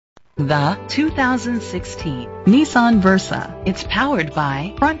The 2016 Nissan Versa. It's powered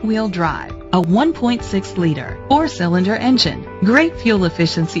by front-wheel drive, a 1.6-liter four-cylinder engine. Great fuel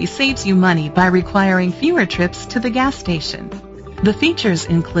efficiency saves you money by requiring fewer trips to the gas station. The features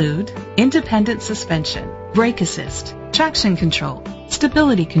include independent suspension, brake assist, traction control,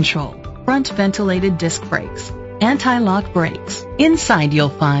 stability control, front ventilated disc brakes, anti-lock brakes. Inside you'll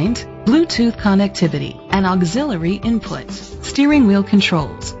find Bluetooth connectivity, an auxiliary input, steering wheel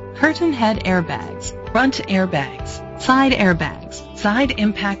controls, curtain head airbags, front airbags, side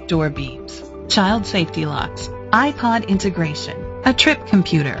impact door beams, child safety locks, iPod integration, a trip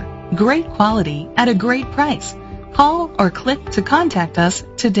computer. Great quality at a great price. Call or click to contact us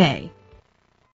today.